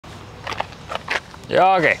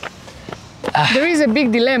Yeah, okay. There is a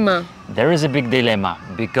big dilemma. There is a big dilemma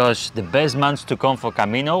because the best months to come for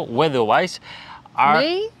Camino, weather-wise, are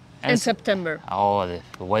May and September. Oh,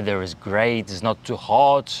 the weather is great. It's not too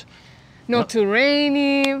hot, Not too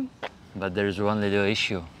rainy. but there is one little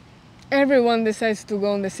issue. Everyone decides to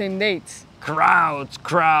go on the same dates. Crowds,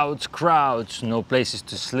 crowds, crowds. No places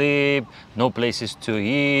to sleep, no places to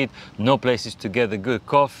eat, no places to get a good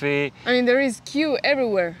coffee. I mean, there is queue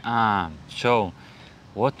everywhere. So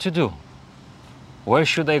what to do? Where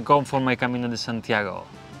should I go for my Camino de Santiago?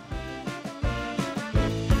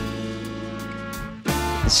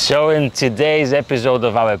 So in today's episode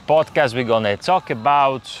of our podcast, we're gonna talk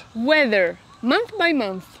about Weather, month by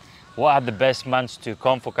month. what are the best months to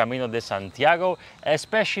come for Camino de Santiago,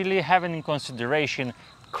 especially having in consideration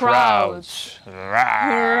crowds.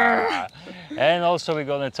 And also we're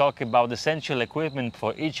going to talk about essential equipment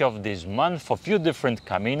for each of these months for a few different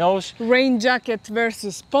Caminos. Rain jacket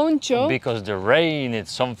versus poncho. Because the rain is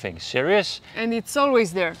something serious. And it's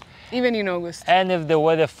always there, even in August. And if the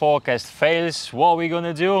weather forecast fails, what are we going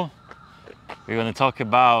to do? We're going to talk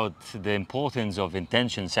about the importance of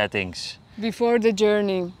intention settings. Before the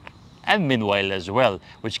journey. And meanwhile as well,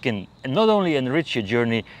 which can not only enrich your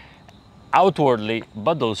journey outwardly,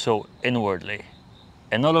 but also inwardly.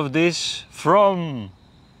 And all of this from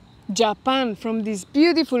Japan, from this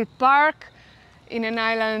beautiful park in an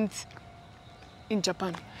island in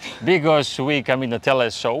Japan. Because we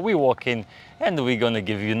CaminoTellers, so we walk in and we're gonna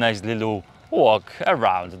give you a nice little walk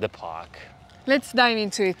around the park. Let's dive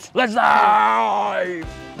into it. Let's dive!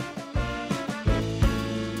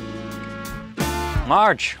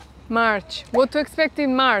 March. March. What to expect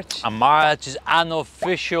in March? March is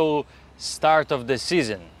unofficial start of the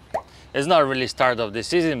season. It's not really start of the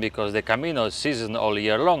season because the Camino is season all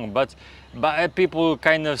year long, but people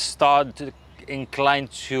kind of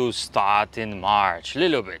inclined to start in March,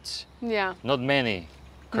 little bit. Yeah. Not many.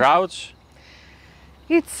 Crowds?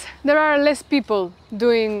 There are less people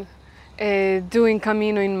doing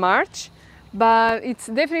Camino in March, but it's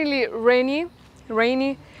definitely rainy.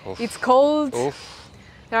 Oof. It's cold. Oof.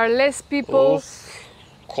 There are less people. Oof.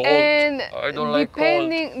 Cold. And I don't like cold.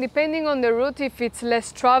 Depending on the route, if it's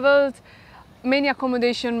less traveled, many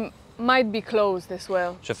accommodation might be closed as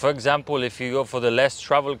well. So for example, if you go for the less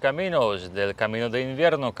traveled Caminos, the Camino de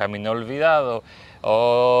Invierno, Camino Olvidado,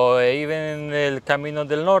 or even el Camino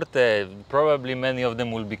del Norte, probably many of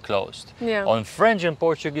them will be closed. Yeah. On French and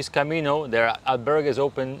Portuguese Camino, there are albergues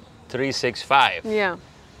open 365. Yeah.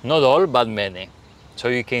 Not all, but many. So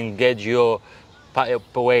you can get your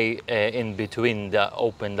way in between the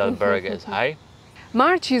open albergues, hi?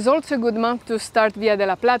 March is also a good month to start Via de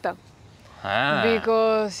la Plata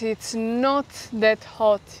because it's not that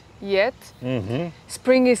hot yet.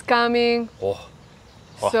 Spring is coming.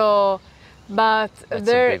 So, but that's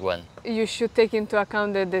there a big one. You should take into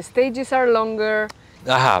account that the stages are longer.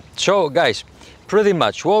 So guys, pretty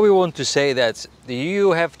much what we want to say that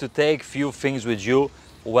you have to take few things with you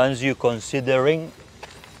once you're considering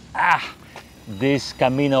this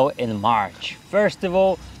Camino in March. First of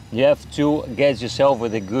all, you have to get yourself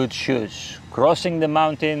with the good shoes. Crossing the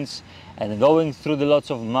mountains and going through the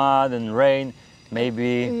lots of mud and rain,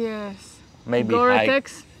 maybe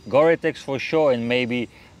Gore-Tex. Gore-Tex for sure, and maybe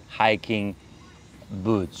hiking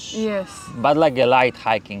boots. Yes. But like a light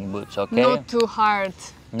hiking boots, okay? Not too hard.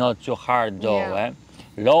 Not too hard though, Yeah.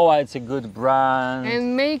 Loa, it's a good brand.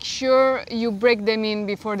 And make sure you break them in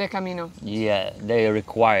before the Camino. Yeah, they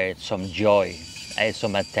require some joy and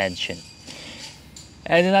some attention.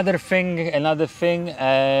 And another thing,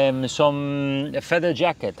 some feather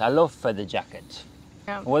jacket. I love feather jackets.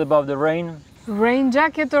 Yeah. What about the rain? Rain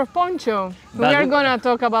jacket or poncho? We are gonna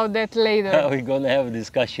talk about that later. We're gonna have a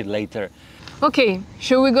discussion later. Okay,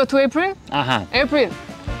 should we go to April? April.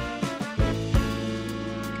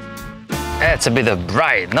 That's a bit of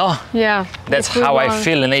bright, no? Yeah. That's how I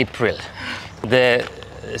feel in April. The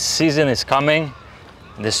season is coming,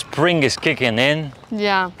 the spring is kicking in.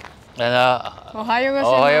 Yeah. And Ohayou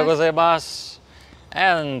gozaimasu.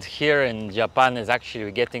 And here in Japan is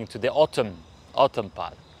actually getting to the autumn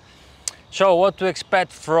part. So what to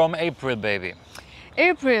expect from April, baby?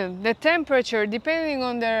 April, the temperature, depending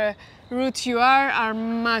on the route you are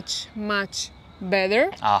much, much better.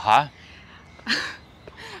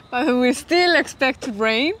 But we still expect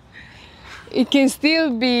rain. It can still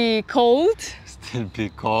be cold. Still be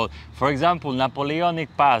cold. For example, Napoleonic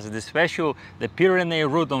Pass, the Pyrenees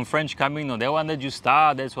route on French Camino, the one that you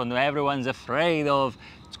start, that's one everyone's afraid of.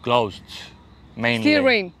 It's closed, mainly. Still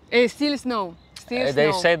rain, still snow.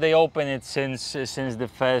 They say they open it since the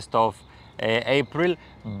 1st of April,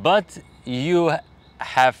 but you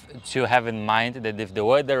have to have in mind that if the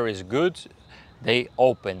weather is good, they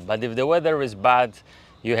open. But if the weather is bad,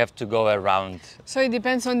 you have to go around. So it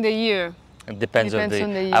depends on the year. It depends on the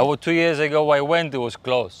year. 2 years ago I went, it was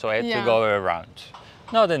closed, so I had to go around.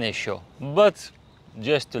 Not an issue, but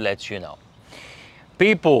just to let you know.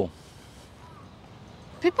 People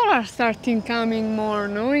are starting coming more,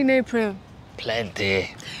 no, in April?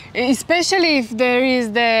 Plenty. Especially if there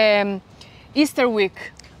is the Easter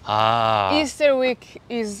week. Easter week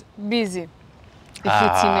is busy. If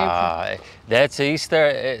it's in April. That's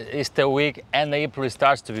Easter week, and April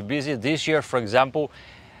starts to be busy. This year, for example,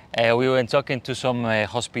 we were talking to some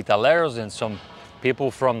hospitalers and some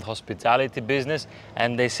people from the hospitality business,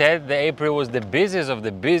 and they said that April was the busiest of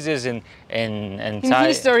the busiest in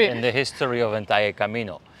the history of entire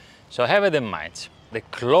Camino. So have it in mind. The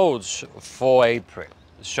clothes for April.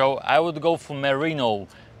 So I would go for merino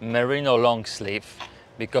long sleeve,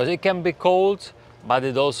 because it can be cold, but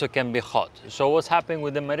it also can be hot. So what's happening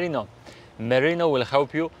with the merino? Merino will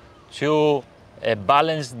help you to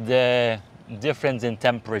balance the difference in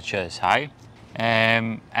temperatures,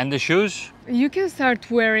 and the shoes? You can start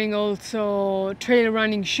wearing also trail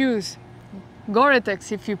running shoes.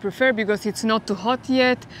 Gore-Tex if you prefer, because it's not too hot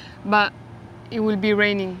yet, but it will be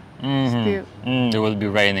raining still. It will be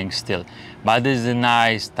raining still. But this is a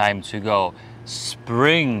nice time to go.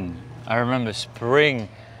 Spring, I remember spring.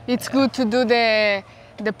 It's good to do the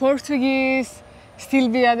Portuguese, still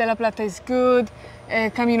Via de la Plata is good,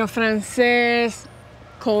 Camino Francés,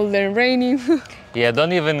 cold and raining. Yeah,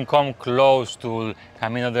 don't even come close to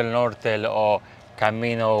Camino del Norte or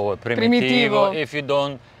Camino Primitivo if you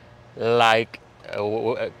don't like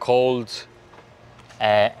cold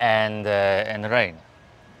and rain.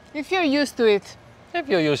 If you're used to it. If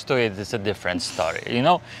you're used to it, it's a different story. You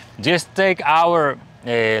know, just take our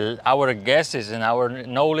guesses and our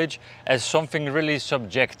knowledge as something really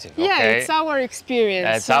subjective. Yeah, okay? it's our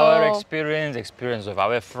experience. It's our experience of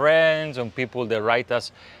our friends and people that write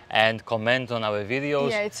us and comment on our videos.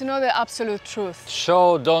 Yeah, it's not the absolute truth.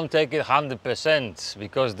 So don't take it 100%,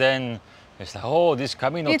 because then it's like, oh, this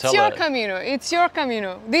CaminoTellers. It's your Camino, it's your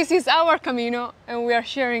Camino. This is our Camino, and we are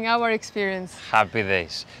sharing our experience. Happy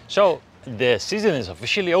days. So the season is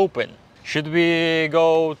officially open. Should we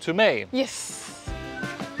go to May? Yes.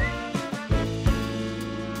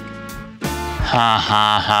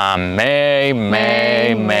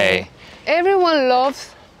 May. Everyone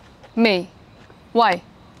loves May. Why?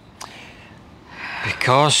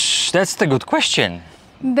 Because that's the good question.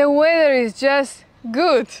 The weather is just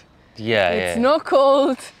good. Yeah, it's not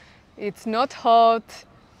cold, it's not hot,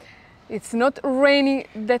 it's not raining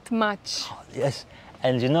that much. Yes,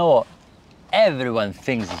 and you know what? Everyone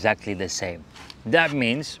thinks exactly the same. That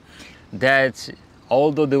means that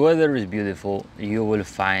although the weather is beautiful, you will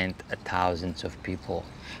find thousands of people.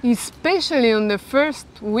 Especially on the first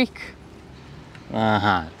week.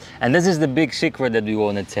 And this is the big secret that we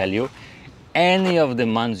want to tell you. Any of the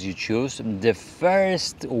months you choose, the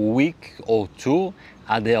first week or two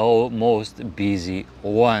are the most busy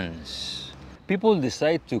ones. People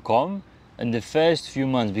decide to come in the first few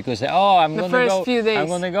months because I'm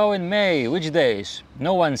gonna go in May. Which days?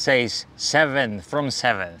 No one says 7th from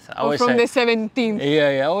 7th. Or from the 17th.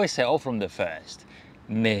 Yeah, I always say from the 1st.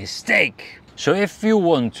 Mistake. So if you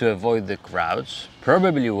want to avoid the crowds,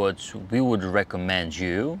 probably what we would recommend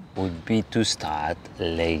you would be to start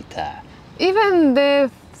later. Even the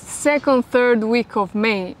second, third week of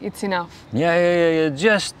May, it's enough. Yeah.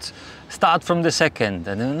 Just start from the 2nd.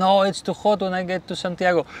 And then, no, it's too hot when I get to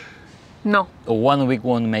Santiago. No. 1 week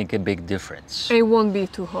won't make a big difference. It won't be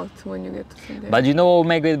too hot when you get to Santiago. But you know what will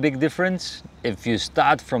make a big difference? If you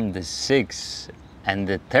start from the 6th and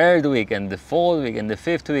the 3rd week and the 4th week and the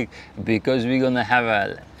 5th week, because we're gonna have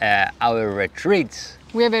our retreat.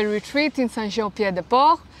 We have a retreat in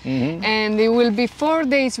Saint-Jean-Pied-de-Port. And it will be 4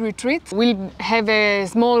 days retreat. We'll have a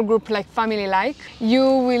small group, like family-like. You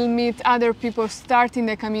will meet other people starting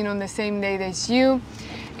the Camino on the same day as you.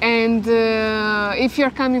 And if you're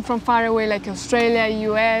coming from far away, like Australia,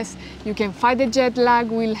 US, you can fight the jet lag.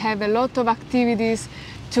 We'll have a lot of activities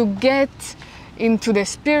to get into the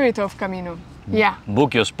spirit of Camino. Yeah.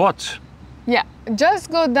 Book your spots. Yeah, just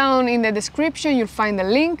go down in the description, you'll find a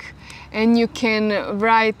link, and you can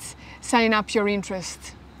sign up your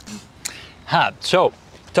interest. So,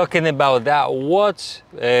 talking about that, what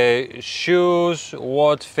shoes,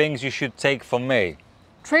 what things you should take for May?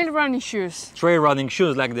 Trail running shoes. Trail running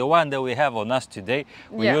shoes, like the one that we have on us today.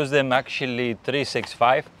 We use them actually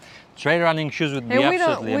 365. Trail running shoes would be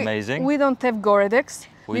absolutely amazing. We don't have Gore-Tex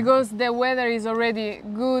because the weather is already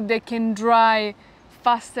good. They can dry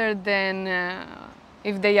faster than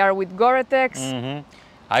if they are with Gore-Tex.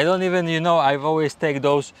 I don't even, you know, I've always take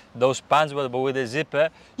those pants, but with a zipper.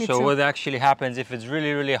 So what actually happens, if it's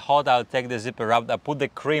really, really hot, I'll take the zipper out. I put the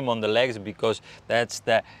cream on the legs because that's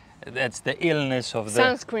the illness of the...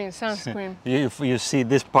 Sunscreen. You see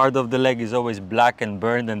this part of the leg is always black and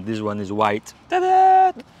burned, and this one is white.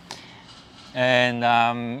 Ta-da! And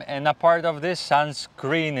a part of this,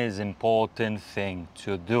 sunscreen is important thing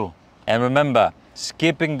to do. And remember,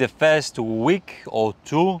 skipping the first week or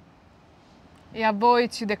two, it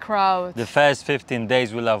avoids you the crowd. The first 15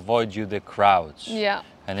 days will avoid you the crowds. Yeah.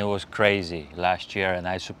 And it was crazy last year, and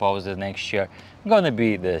I suppose the next year gonna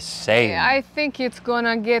be the same. Yeah, I think it's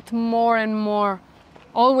gonna get more and more,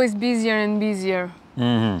 always busier and busier.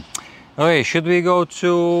 Okay, should we go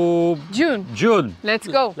to June? June. Let's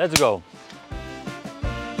go. Let's go.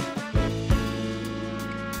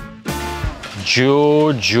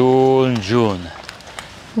 June. June.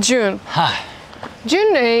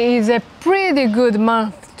 June is a pretty good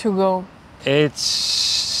month to go.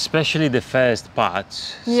 It's especially the first part,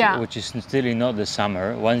 which is still not the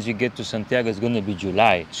summer. Once you get to Santiago, it's going to be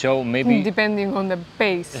July. So maybe... Depending on the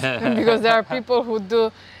pace, because there are people who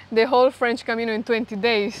do the whole French Camino in 20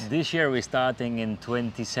 days. This year we're starting in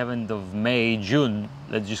 27th of May, June.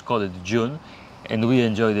 Let's just call it June. And we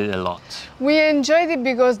enjoyed it a lot. We enjoyed it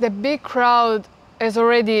because the big crowd has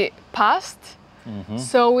already passed.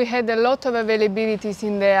 So we had a lot of availabilities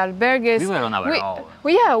in the albergues. We were on our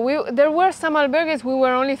own. There were some albergues, we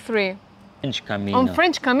were only 3. French Camino. On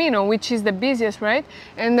French Camino, which is the busiest, right?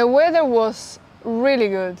 And the weather was really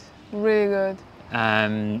good, really good.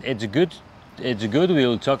 It's good.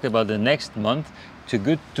 We'll talk about the next month.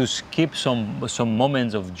 Good to skip some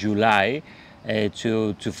moments of July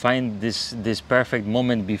to find this perfect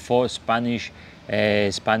moment before Spanish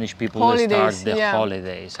people will start the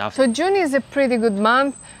holidays. So June is a pretty good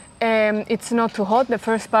month. It's not too hot. The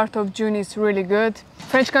first part of June is really good.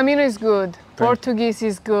 French Camino is good. Portuguese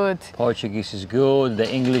is good. Portuguese is good. The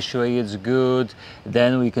English way is good.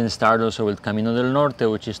 Then we can start also with Camino del Norte,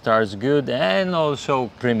 which starts good, and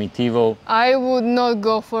also Primitivo. I would not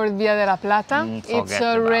go for Via de la Plata. It's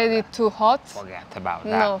already too hot. Forget about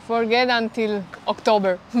that. No, forget until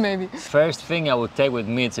October, maybe. First thing I would take with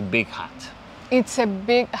me, it's a big hat. It's a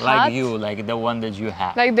big hat. Like you, like the one that you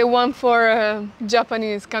have. Like the one for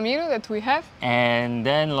Japanese Camino that we have. And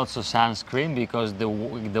then lots of sunscreen, because the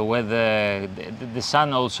weather, the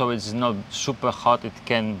sun also is not super hot. It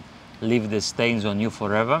can leave the stains on you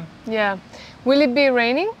forever. Yeah. Will it be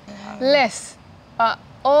raining? Less.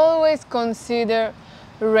 Always consider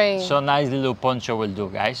rain. So nice little poncho will do,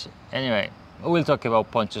 guys. Anyway, we'll talk about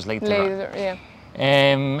ponchos later. Yeah.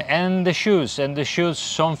 And the shoes,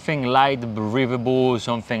 something light, breathable,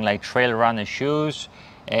 something like trail runner shoes,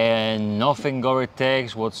 and nothing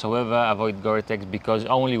Gore-Tex whatsoever. Avoid Gore-Tex because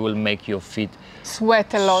only will make your feet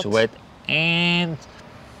sweat a lot. Sweat and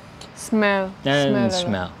smell.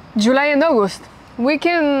 July and August. We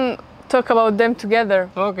can talk about them together.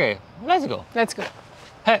 Okay, let's go. Let's go.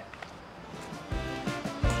 Hey.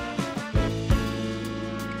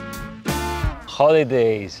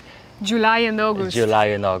 Holidays. July and August. July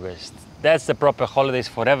and August. That's the proper holidays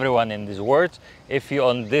for everyone in this world, if you're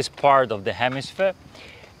on this part of the hemisphere.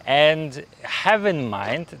 And have in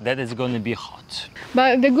mind that it's going to be hot.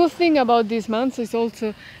 But the good thing about these months is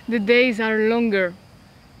also the days are longer.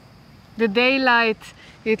 The daylight,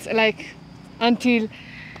 it's like until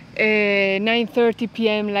 9:30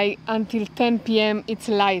 p.m., like until 10 p.m. it's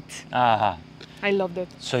light. I love that.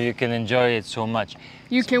 So you can enjoy it so much.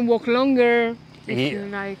 You can walk longer.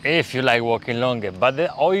 If you like walking longer,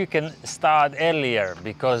 or you can start earlier,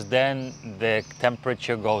 because then the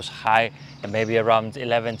temperature goes high, and maybe around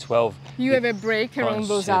 11, 12. You have a break around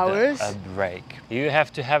those hours. A break. You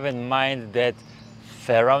have to have in mind that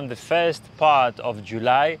around the first part of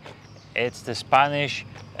July, it's the Spanish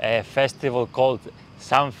festival called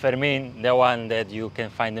San Fermin, the one that you can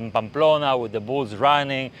find in Pamplona, with the bulls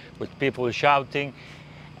running, with people shouting.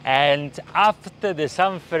 And after the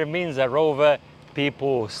San Fermins are over,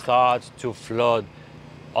 people start to flood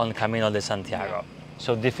on Camino de Santiago.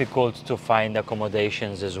 So difficult to find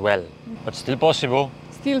accommodations as well. But still possible.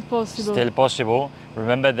 Still possible. Still possible.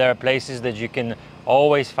 Remember, there are places that you can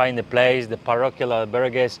always find a place. The parochial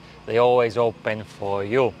albergues, they always open for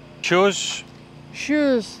you. Shoes.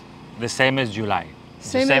 The same as July.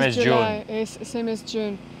 Same as July. June. Same as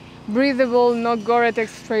June. Breathable, not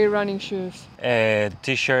Gore-Tex trail running shoes.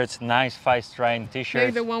 T-shirts, nice fast-drying t-shirts.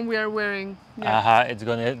 Like the one we are wearing. Yeah. It's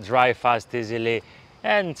gonna dry fast easily,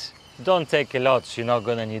 and don't take a lot. You're not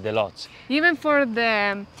gonna need a lot. Even for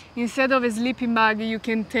the, instead of a sleeping bag, you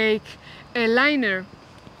can take a liner.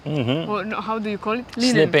 Or no, how do you call it?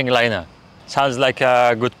 Linen. Sleeping liner. Sounds like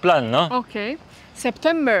a good plan, no? Okay.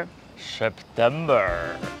 September.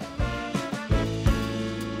 September.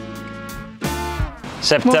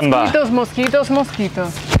 September. Mosquitoes, mosquitoes,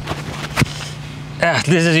 mosquitoes.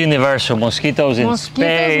 This is universal. Mosquitoes in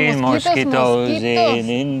Spain, mosquitoes in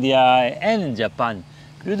India and in Japan.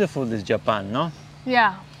 Beautiful this Japan, no?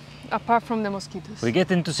 Yeah, apart from the mosquitoes. We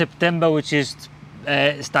get into September, which is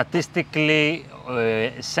statistically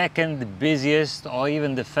second busiest or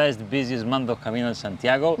even the first busiest month of Camino de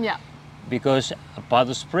Santiago. Yeah. Because apart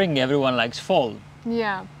of spring, everyone likes fall.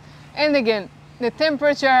 Yeah. And again, the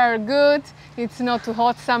temperatures are good. It's not too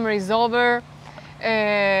hot. Summer is over.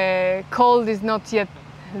 Cold is not yet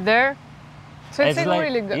there. So it's like,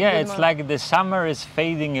 really good. Yeah, good it's month. like the summer is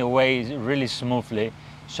fading away really smoothly.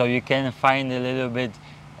 So you can find a little bit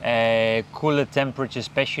cooler temperature,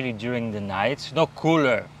 especially during the nights. Not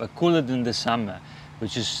cooler, but cooler than the summer,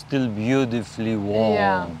 which is still beautifully warm.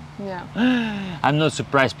 Yeah, yeah. I'm not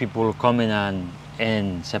surprised people are coming on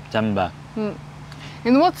in September.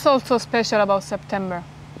 And what's also special about September?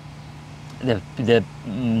 The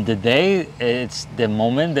day, it's the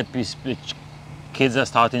moment that kids are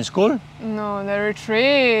starting school. No, the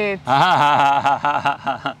retreat.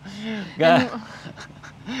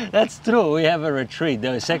 That's true, we have a retreat,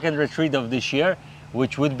 the second retreat of this year,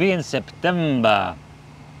 which would be in September,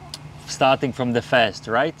 starting from the 1st,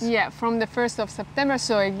 right? Yeah, from the 1st of September.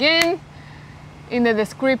 So again, in the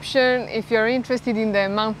description, if you're interested in the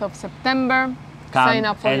month of September, sign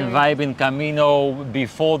up for and vibe in Camino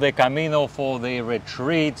before the Camino for the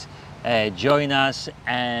retreat. Join us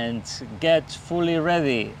and get fully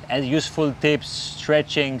ready. Useful tips,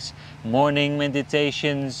 stretchings, morning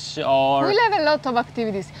meditations, or we'll have a lot of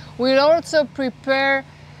activities. We'll also prepare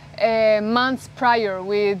months prior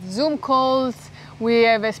with Zoom calls. We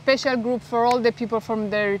have a special group for all the people from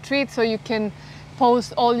the retreat, so you can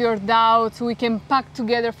post all your doubts. We can pack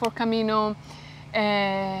together for Camino.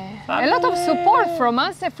 A lot of support from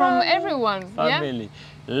us and from everyone. Family.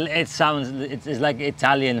 Yeah? It's like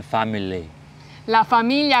Italian family. La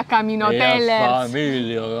famiglia CaminoTellers. La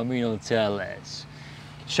famiglia CaminoTellers.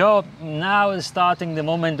 So now is starting the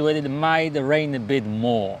moment where it might rain a bit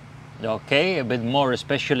more. Okay, a bit more,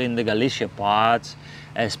 especially in the Galicia parts,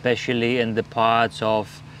 especially in the parts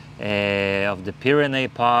of the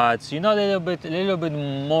Pyrenees parts. You know, a little bit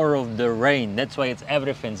more of the rain. That's why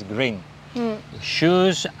everything's green.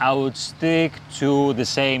 Shoes, I would stick to the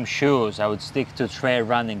same shoes. I would stick to trail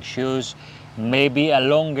running shoes. Maybe a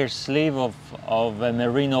longer sleeve of a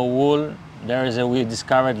merino wool. We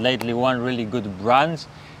discovered lately one really good brand.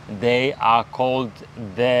 They are called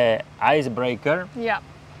the Icebreaker. Yeah.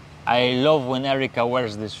 I love when Erica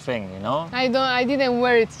wears this thing, you know? I didn't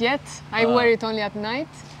wear it yet. I wear it only at night.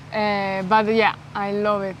 But yeah, I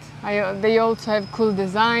love it. They also have cool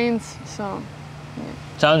designs, so yeah.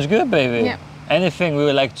 Sounds good, baby. Yeah. Anything we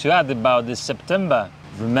would like to add about this September?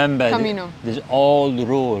 Remember, this old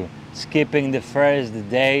rule. Skipping the first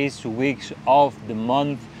days, weeks of the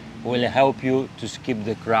month will help you to skip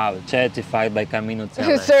the crowd. Certified by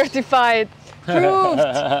CaminoTellers. Certified. Proved.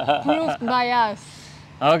 Proved by us.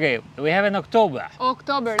 Okay, we have in October.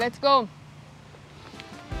 October, let's go.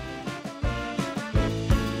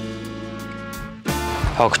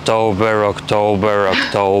 October.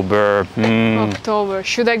 October.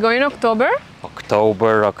 Should I go in October?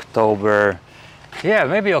 October. Yeah,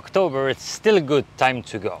 maybe October. It's still a good time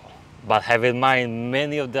to go. But have in mind,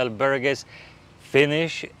 many of the albergues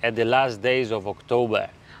finish at the last days of October.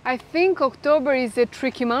 I think October is a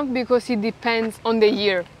tricky month because it depends on the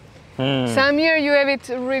year. Some year you have it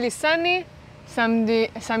really sunny, some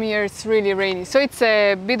year it's really rainy. So it's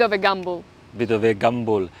a bit of a gamble.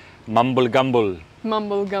 Mumble gumble.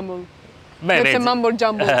 Maybe it's a mumble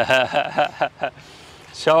jumble.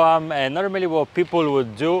 So normally what people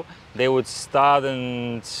would do, they would start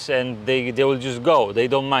and they will just go. They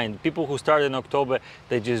don't mind. People who start in October,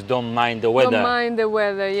 they just don't mind the weather. Don't mind the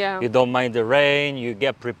weather, yeah. You don't mind the rain. You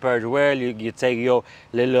get prepared well. You take your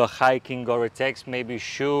little hiking Gore-Tex, maybe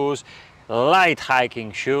shoes, light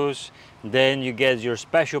hiking shoes. Then you get your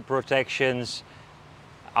special protections,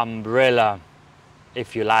 umbrella,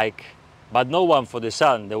 if you like, but no one for the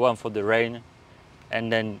sun, the one for the rain, and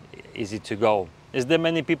then easy to go. Is there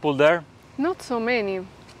many people there? Not so many.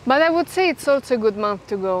 But I would say it's also a good month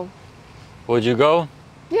to go. Would you go?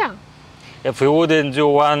 Yeah. If we wouldn't do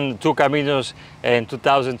 2 Caminos in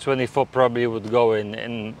 2024, probably would go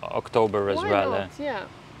in October as well. Why not? Yeah.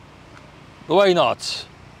 Why not?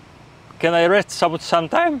 Can I rest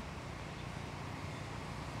sometime?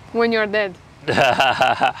 When you're dead.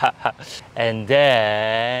 And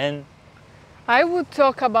then I would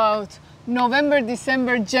talk about November,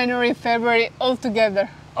 December, January, February all together.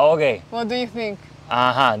 Okay. What do you think?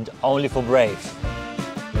 Only for brave.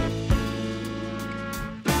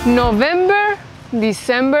 November,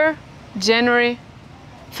 December, January,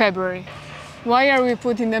 February. Why are we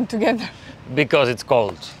putting them together? Because it's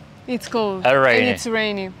cold. It's cold And rainy. it's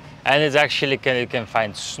rainy. And it's actually, you can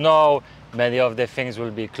find snow. Many of the things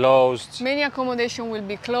will be closed. Many accommodation will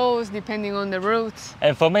be closed depending on the routes.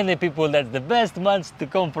 And for many people, that's the best months to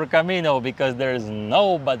come for Camino because there is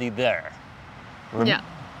nobody there. Yeah.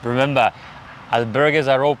 Remember, albergues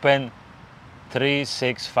are open 3,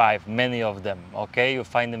 6, 5, many of them, okay? You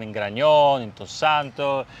find them in Grañón, in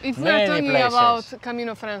Tosanto, If we many are talking places. about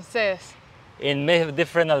Camino Francés, In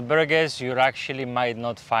different albergues, you actually might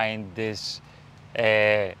not find this,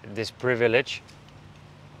 this privilege.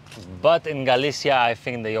 But in Galicia, I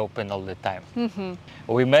think they open all the time.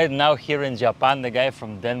 We met now here in Japan the guy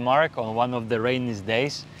from Denmark on one of the rainy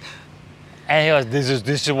days. And he was,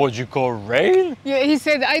 this is what you call rain? yeah, he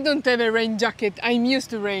said, I don't have a rain jacket, I'm used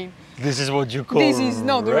to rain. This is what you call This is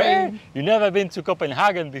not rain. You never been to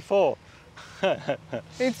Copenhagen before.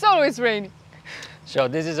 It's always raining. So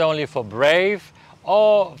this is only for brave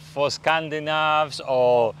or for Scandinaves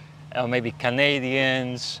or maybe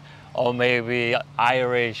Canadians or maybe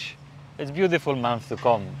Irish. It's a beautiful month to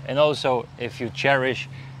come. And also, if you cherish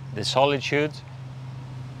the solitude,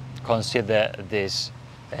 consider this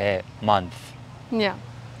month. Yeah.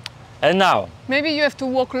 And now? Maybe you have to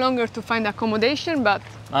walk longer to find accommodation, but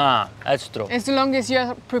That's true. as long as you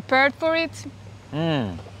are prepared for it.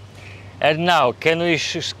 And now, can we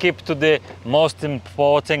skip to the most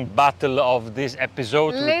important battle of this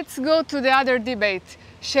episode? Let's go to the other debate.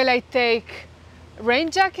 Shall I take rain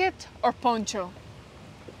jacket or poncho?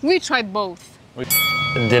 We tried both.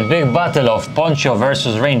 The big battle of poncho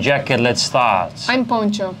versus rain jacket, let's start. I'm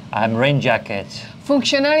poncho. I'm rain jacket.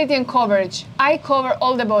 Functionality and coverage. I cover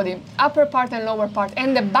all the body, upper part and lower part,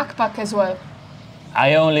 and the backpack as well.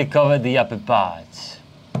 I only cover the upper part.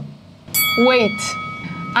 Weight.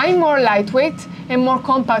 I'm more lightweight and more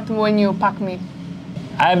compact when you pack me.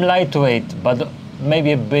 I'm lightweight, but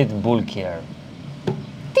maybe a bit bulkier.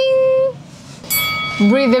 Ding!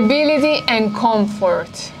 Breathability and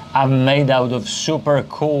comfort. I'm made out of super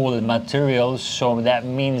cool materials, so that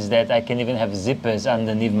means that I can even have zippers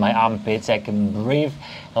underneath my armpits. I can breathe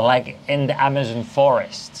like in the Amazon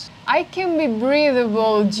forest. I can be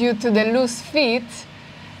breathable due to the loose fit,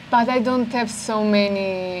 but I don't have so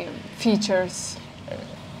many features.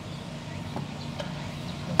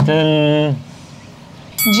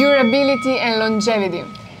 Durability and longevity.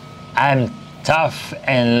 I'm tough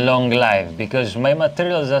and long life because my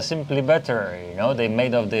materials are simply better, you know, they're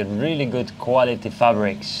made of the really good quality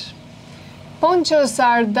fabrics. Ponchos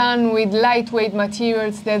are done with lightweight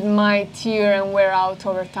materials that might tear and wear out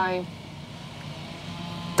over time.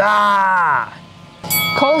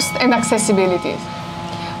 Cost and accessibility.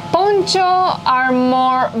 Poncho are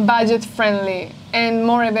more budget friendly and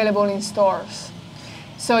more available in stores.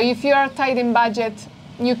 So if you are tight in budget,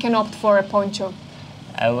 you can opt for a poncho.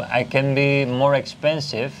 I can be more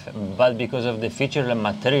expensive, but because of the features and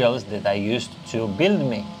materials that I used to build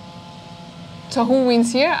me. So who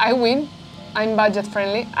wins here? I win. I'm budget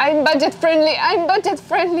friendly. I'm budget friendly. I'm budget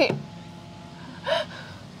friendly.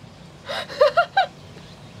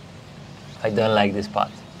 I don't like this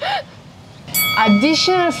part.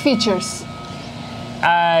 Additional features.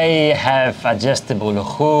 I have adjustable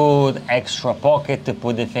hood, extra pocket to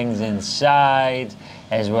put the things inside,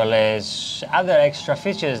 as well as other extra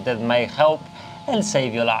features that may help and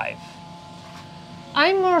save your life.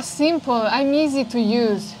 I'm more simple. I'm easy to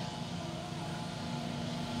use.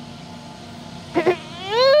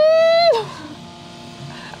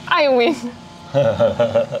 I win.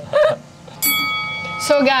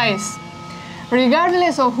 So guys,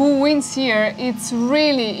 regardless of who wins here,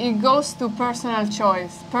 it goes to personal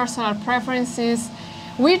choice, personal preferences.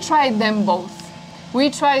 We tried them both. We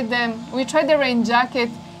tried the rain jacket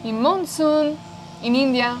in monsoon, in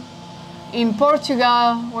India, in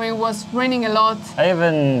Portugal, where it was raining a lot. I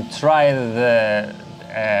even tried the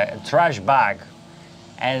trash bag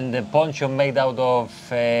and the poncho made out of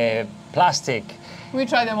plastic. We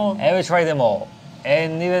tried them all. And we tried them all.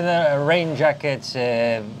 And even rain jackets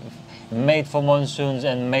made for monsoons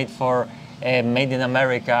and made in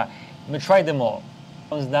America. We tried them all. It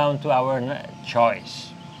comes down to our choice.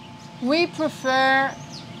 We prefer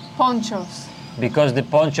ponchos. Because the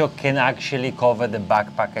poncho can actually cover the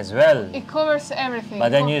backpack as well. It covers everything. But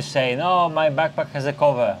then you say, no, my backpack has a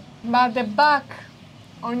cover. But the back,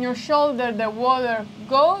 on your shoulder, the water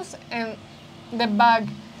goes and the bag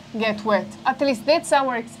get wet. At least that's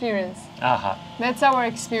our experience. That's our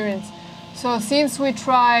experience. So since we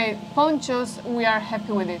tried ponchos, we are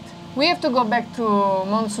happy with it. We have to go back to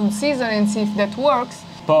monsoon season and see if that works.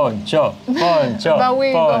 Poncho. But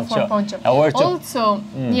we go for poncho. Also,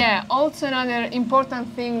 Mm. also another important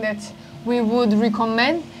thing that we would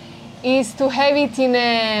recommend is to have it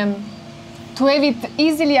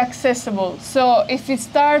easily accessible. So if it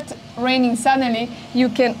starts raining suddenly, you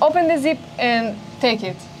can open the zip and take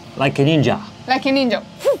it. Like a ninja. Like a ninja.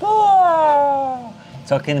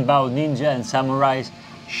 Talking about ninja and samurais,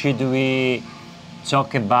 should we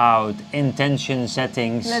talk about intention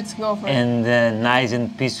settings? Let's go for in the nice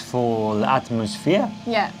and peaceful atmosphere?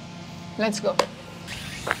 Yeah, let's go.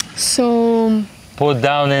 So put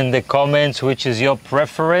down in the comments which is your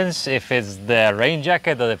preference, if it's the rain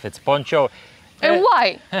jacket or if it's poncho. And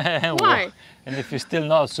why? Why? And if you're still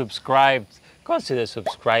not subscribed, consider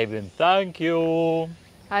subscribing. Thank you.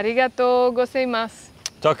 Arigato gozaimasu.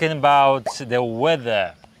 Talking about the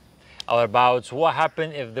weather, or about what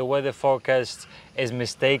happens if the weather forecast is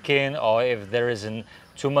mistaken, or if there isn't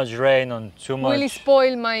too much rain or too much... Will it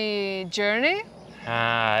spoil my journey?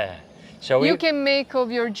 So you can make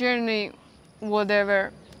of your journey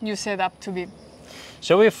whatever you set up to be.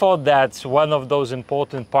 So we thought that one of those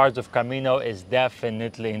important parts of Camino is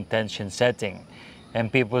definitely intention setting.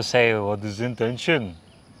 And people say, what is intention?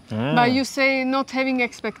 But you say not having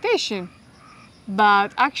expectation.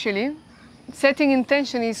 But actually, setting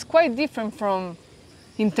intention is quite different from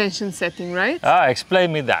intention setting, right?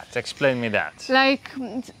 Explain me that, explain me that. Like,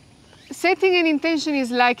 setting an intention is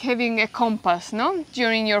like having a compass, no?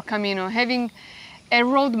 During your Camino, having a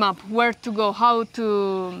roadmap, where to go, how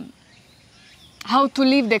to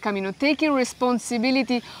live the Camino, taking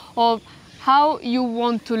responsibility of how you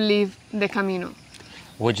want to live the Camino.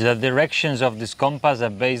 Which the directions of this compass are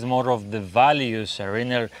based more of the values or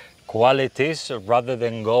inner qualities rather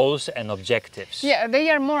than goals and objectives. Yeah, they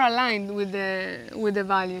are more aligned with the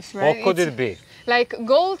values, right? What could it be? Like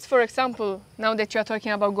goals, for example, now that you are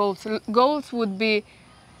talking about goals would be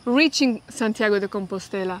reaching Santiago de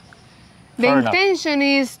Compostela. The intention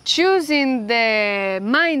is choosing the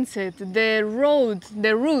mindset, the road,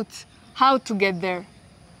 the route, how to get there.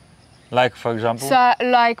 Like, for example? So,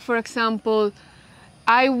 like, for example,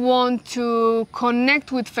 I want to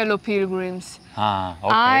connect with fellow pilgrims. Okay.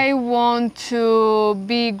 I want to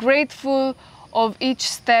be grateful of each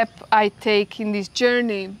step I take in this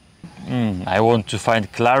journey. I want to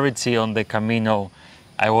find clarity on the Camino.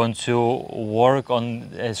 I want to work on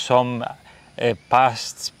some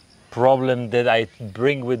past problem that I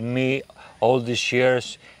bring with me all these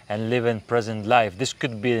years and live in present life. This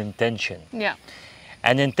could be intention. Yeah.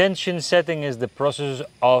 And intention setting is the process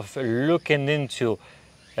of looking into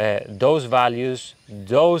those values,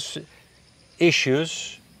 those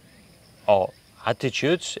issues or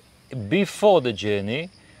attitudes before the journey,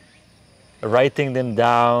 writing them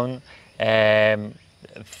down,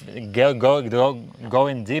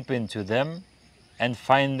 going deep into them and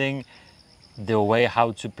finding the way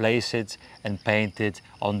how to place it and paint it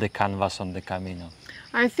on the canvas on the Camino.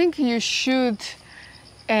 I think you should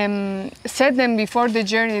set them before the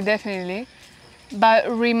journey, definitely, but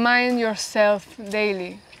remind yourself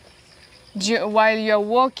daily. While you're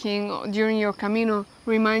walking during your Camino,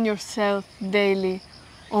 remind yourself daily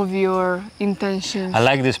of your intentions. I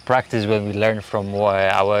like this practice when we learn from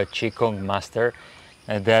our Qigong master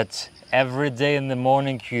that every day in the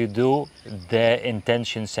morning you do the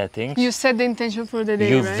intention settings. You set the intention for the day,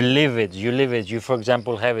 you right? live it. You live it. You, for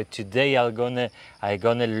example, have it today. I'm gonna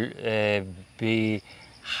be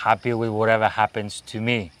happy with whatever happens to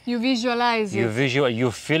me. You visualize it.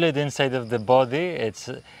 You feel it inside of the body.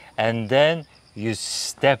 And then you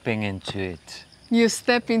stepping into it. You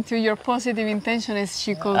step into your positive intention, as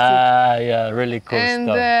she calls it. Yeah, really cool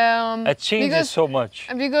stuff. It changes so much.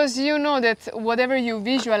 Because you know that whatever you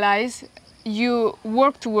visualize, you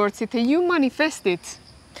work towards it and you manifest it.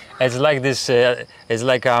 It's like this, it's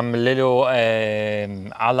like a little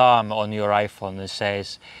alarm on your iPhone that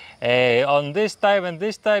says, on this time and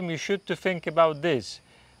this time you should to think about this.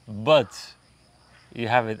 But you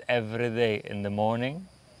have it every day in the morning.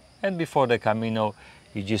 And before the Camino,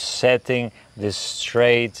 you're just setting this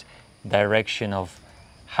straight direction of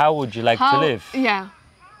how would you like to live? Yeah.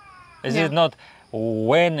 Is it not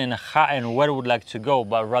when and how and where would you like to go,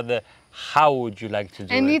 but rather how would you like to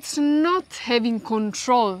do it? And it's not having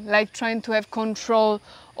control, like trying to have control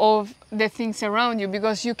of the things around you,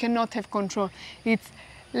 because you cannot have control. It's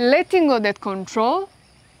letting go that control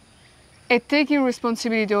and taking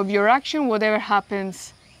responsibility of your action, whatever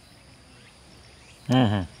happens.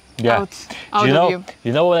 out of you.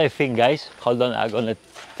 You know what I think, guys? Hold on,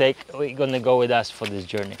 we're gonna go with us for this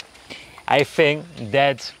journey. I think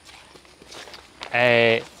that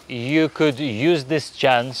you could use this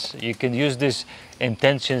chance, you can use this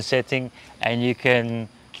intention setting, and you can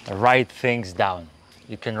write things down.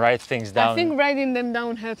 You can write things down. I think writing them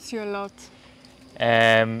down helps you a lot.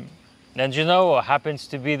 And you know what happens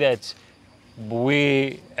to be that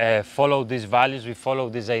we follow these values, we follow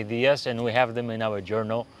these ideas, and we have them in our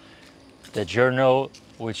journal. The journal,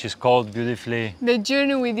 which is called beautifully The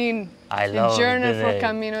Journey Within. The Journal for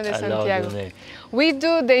Camino de Santiago. We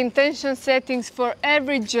do the intention settings for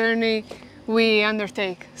every journey we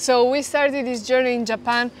undertake. So we started this journey in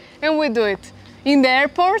Japan, and we do it. In the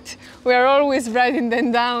airport, we are always writing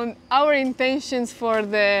them down, our intentions for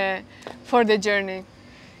the journey.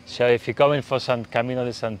 So if you're coming for Camino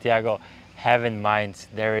de Santiago, have in mind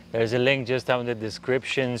there's a link just down in the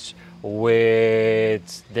descriptions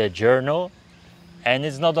with the journal, and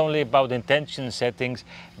it's not only about intention settings,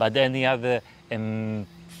 but any other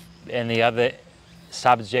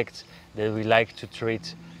subjects that we like to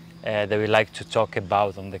treat, that we like to talk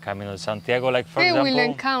about on the Camino de Santiago. Like for example, we will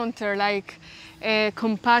encounter like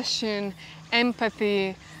compassion,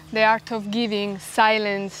 empathy, the art of giving,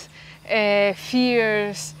 silence,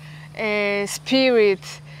 fears,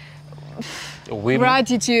 spirit,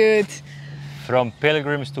 gratitude. From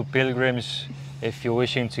pilgrims to pilgrims, if you're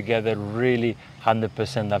wishing to get really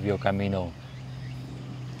 100% of your Camino.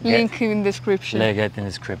 Link in description. Link in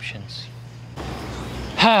descriptions.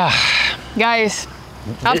 Guys,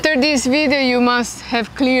 after this video you must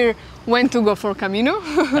have clear when to go for Camino.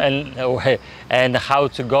 and how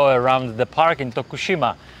to go around the park in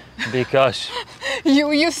Tokushima, because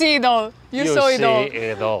you see it all. You saw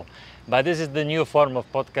it all. But this is the new form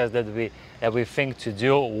of podcast that we think to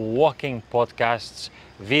do: walking podcasts,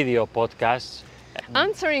 video podcasts,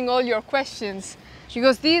 answering all your questions,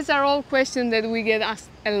 because these are all questions that we get asked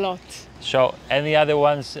a lot. So any other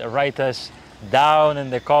ones, write us down in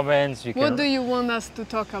the comments. What do you want us to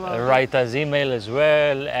talk about? Write us email as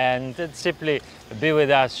well, and simply be with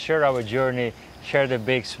us, share our journey, share the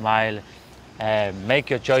big smile, make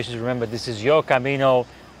your choices. Remember, this is your Camino.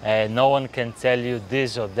 No one can tell you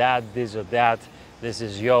this or that, this or that. This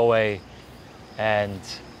is your way, and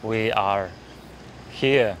we are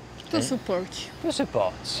here to support you. To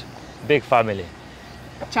support. Big family.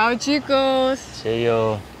 Ciao, chicos. See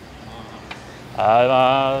you.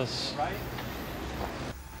 Adiós.